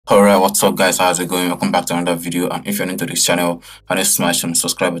Alright, what's up guys? How's it going? Welcome back to another video. And if you're new to this channel, kindly smash on the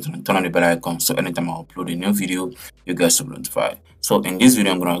subscribe button and turn on the bell icon so anytime I upload a new video, you guys will be notified. So in this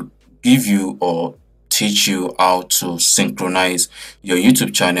video, I'm gonna give you or teach you how to synchronize your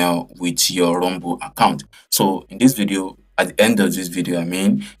YouTube channel with your Rumble account. So in this video, at the end of this video,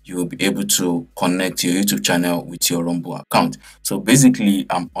 you will be able to connect your YouTube channel with your Rumble account. So basically,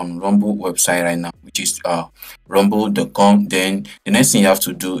 I'm on Rumble website right now, which is rumble.com. Then the next thing you have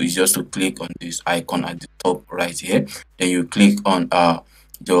to do is just to click on this icon at the top right here. Then you click on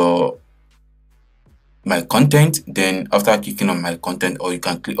your my content. Then after clicking on my content, or you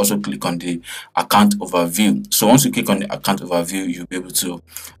can also click on the account overview. So once you click on the account overview, you'll be able to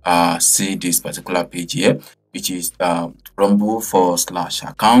see this particular page here, which is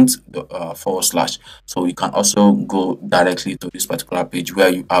rumble/account /. So you can also go directly to this particular page where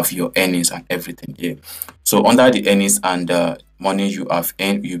you have your earnings and everything here. So under the earnings and money you have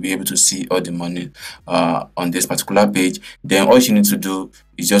earned, you'll be able to see all the money on this particular page. Then all you need to do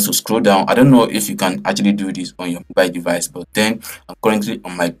is just to scroll down. I don't know if you can actually do this on your mobile device, but then I'm currently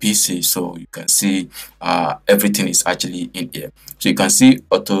on my PC, so you can see everything is actually in here. So you can see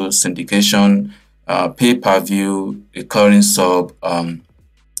auto syndication, pay-per-view, recurring sub,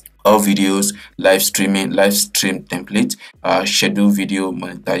 all videos, live stream template, schedule video,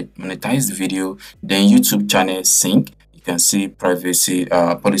 monetize video, then YouTube channel sync. You can see privacy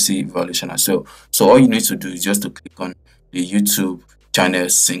policy violation as well. So all you need to do is just to click on the YouTube channel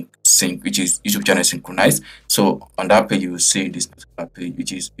sync, which is YouTube channel synchronize. So on that page you will see this particular page,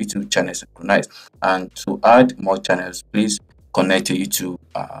 which is YouTube channel synchronize. And to add more channels, please connect your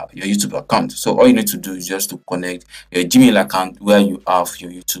YouTube account. So all you need to do is just to connect your Gmail account where you have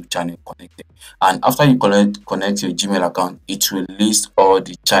your YouTube channel connected. And after you connect your Gmail account, it will list all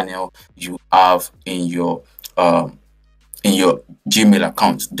the channel you have in your Gmail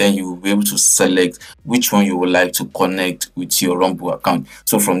account. Then you will be able to select which one you would like to connect with your Rumble account.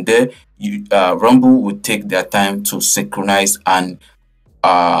 So from there, Rumble will take their time to synchronize and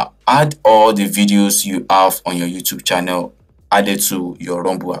add all the videos you have on your YouTube channel added to your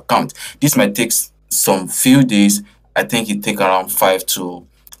Rumble account. This might take some few days. I think it take around 3 to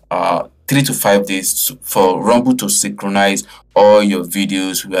 5 days for Rumble to synchronize all your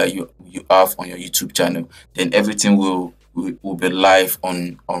videos where you have on your YouTube channel. Then everything will be live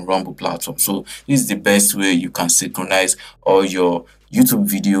on Rumble platform. So this is the best way you can synchronize all your YouTube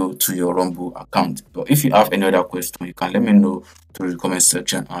video to your Rumble account. But if you have any other question, you can let me know through the comment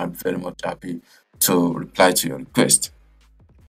section. I'm very much happy to reply to your request.